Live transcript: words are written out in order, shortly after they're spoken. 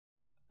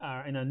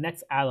in the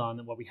next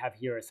add-on, what we have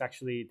here is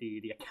actually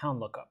the account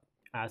lookup.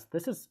 So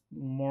this is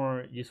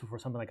more useful for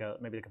something like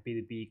maybe like a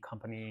B2B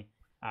company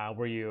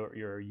where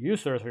your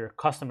users or your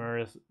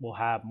customers will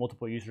have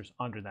multiple users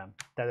under them.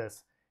 That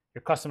is,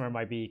 your customer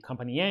might be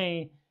company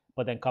A,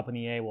 but then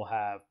company A will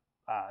have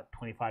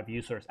 25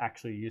 users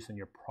actually using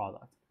your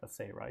product, let's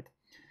say, right?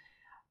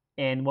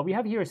 And what we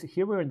have here is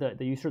we're in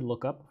the user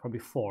lookup from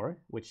before,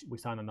 which we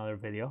saw in another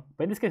video.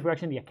 But in this case, we're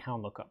actually in the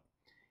account lookup.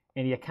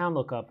 In the account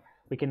lookup,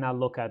 we can now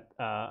look at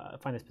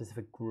find a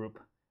specific group.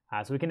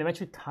 So we can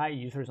eventually tie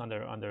users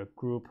under a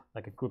group,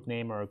 like a group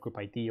name or a group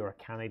ID or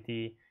account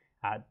ID.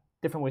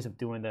 Different ways of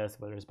doing this,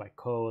 whether it's by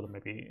code or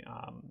maybe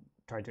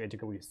trying to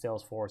integrate with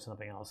Salesforce or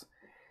something else.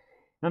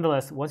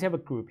 Nonetheless, once you have a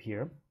group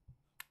here,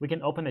 we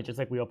can open it just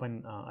like we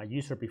opened a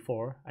user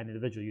before, an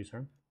individual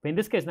user. But in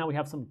this case, now we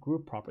have some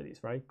group properties,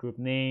 right? Group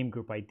name,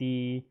 group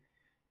ID,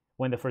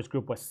 when the first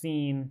group was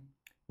seen.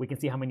 We can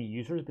see how many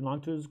users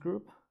belong to this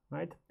group,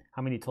 right?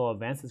 How many total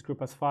events this group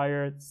has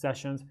fired,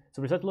 sessions.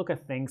 So we start to look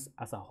at things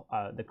as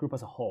the group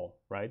as a whole,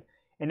 right?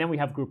 And then we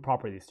have group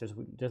properties. Just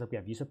like we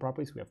have user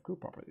properties, we have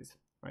group properties,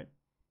 right?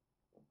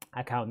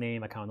 Account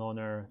name, account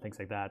owner, things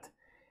like that.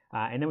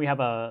 And then we have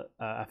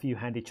a few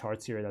handy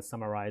charts here that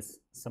summarize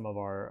some of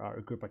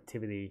our group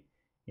activity,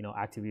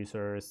 active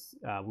users,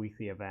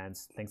 weekly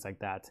events, things like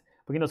that.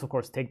 We can also, of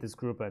course, take this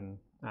group and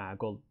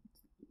go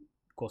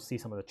see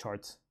some of the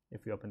charts.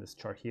 If we open this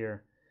chart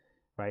here,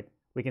 right,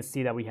 we can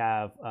see that we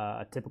have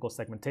a typical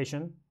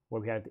segmentation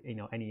where we have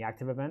any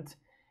active event,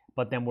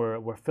 but then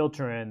we're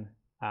filtering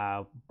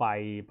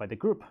by the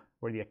group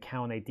where the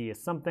account ID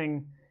is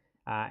something,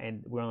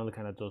 and we're only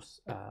looking at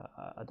those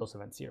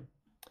events here.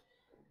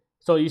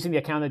 So using the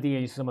account ID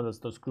and using some of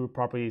those group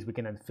properties, we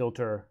can then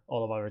filter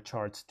all of our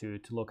charts to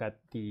look at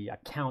the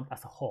account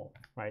as a whole,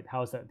 right?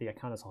 How is the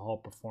account as a whole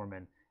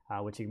performing,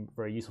 which is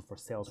very useful for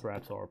sales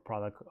reps or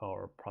product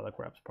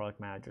reps, product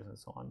managers, and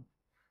so on.